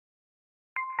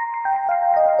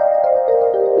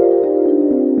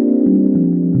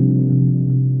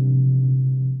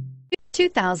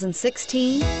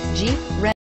2016 Jeep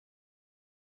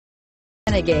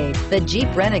Renegade. The Jeep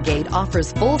Renegade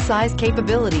offers full-size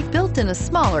capability built in a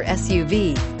smaller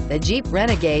SUV. The Jeep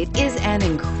Renegade is an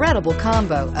incredible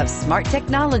combo of smart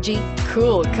technology,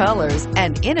 cool colors,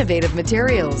 and innovative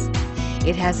materials.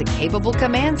 It has a capable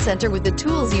command center with the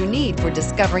tools you need for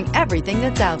discovering everything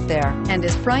that's out there, and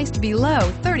is priced below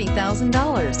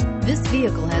 $30,000. This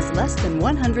vehicle has less than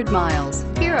 100 miles.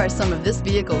 Here are some of this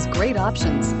vehicle's great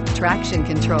options: traction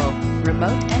control,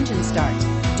 remote engine start,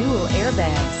 dual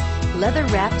airbags,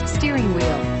 leather-wrapped steering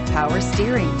wheel, power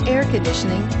steering, air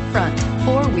conditioning, front,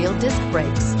 four-wheel disc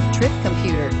brakes, trip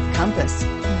computer, compass.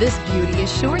 This beauty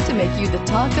is sure to make you the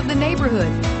talk of the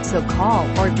neighborhood. So call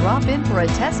or drop in for a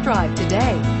test drive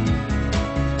today.